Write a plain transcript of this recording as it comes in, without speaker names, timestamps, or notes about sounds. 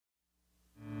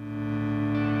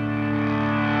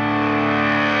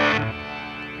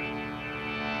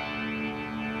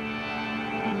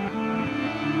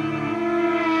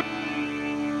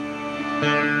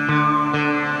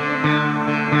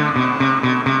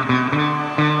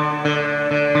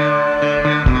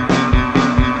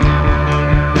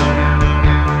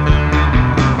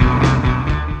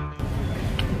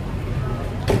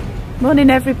Morning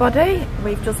everybody,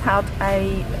 we've just had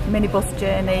a minibus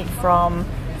journey from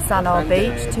Sanur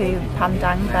Beach to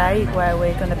Pandang Bay where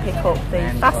we're going to pick up the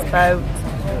fast boat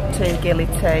to Gili.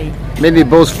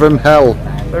 Minibus from hell.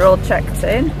 We're all checked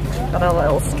in, got our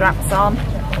little straps on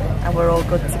and we're all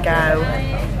good to go.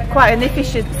 Quite an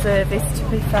efficient service to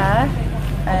be fair.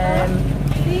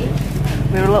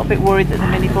 We were a little bit worried that the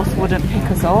minibus wouldn't pick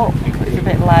us up, it was a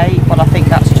bit late, but I think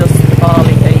that's just the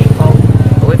Bali people.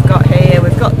 But we've got here,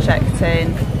 we've got checked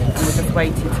in, and we're just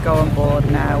waiting to go on board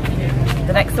now.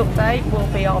 The next update will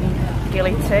be on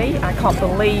Gili. I can't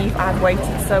believe I've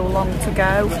waited so long to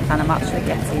go, and I'm actually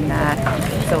getting there.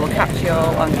 So we'll catch you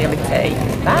all on Gili.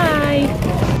 Bye!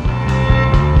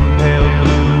 Pale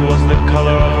blue was the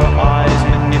colour of her eyes,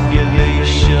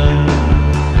 manipulation.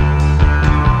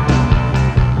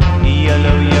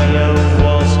 Yellow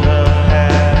was her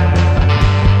hair,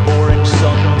 orange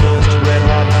sunburst, red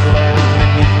hot glare,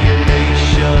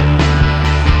 manipulation.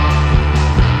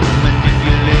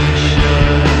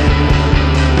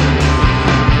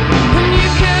 When you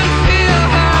can feel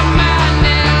her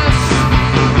madness,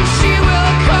 she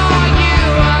will call you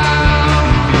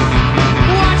out.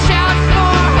 Watch out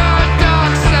for her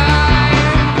dark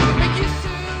side.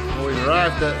 We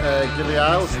arrived at Gili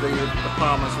Isles, the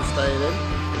apartments we're staying in.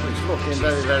 It's looking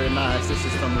very, very nice. This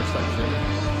is from the reception.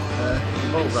 The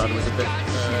boat ride was a bit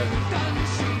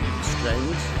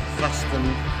strange, fast and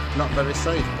not very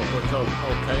safe, but it's all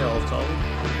okay all told.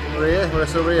 We're here for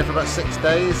about 6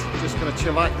 days, just going to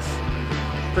chillax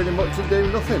pretty much and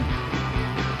do nothing.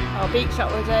 Our beach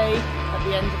holiday at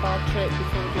the end of our trip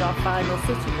before we do our final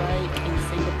city break in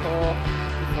Singapore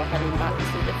before heading back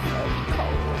to the very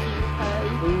cold UK.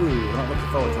 Ooh, not looking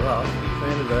forward to that. See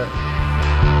you in a bit.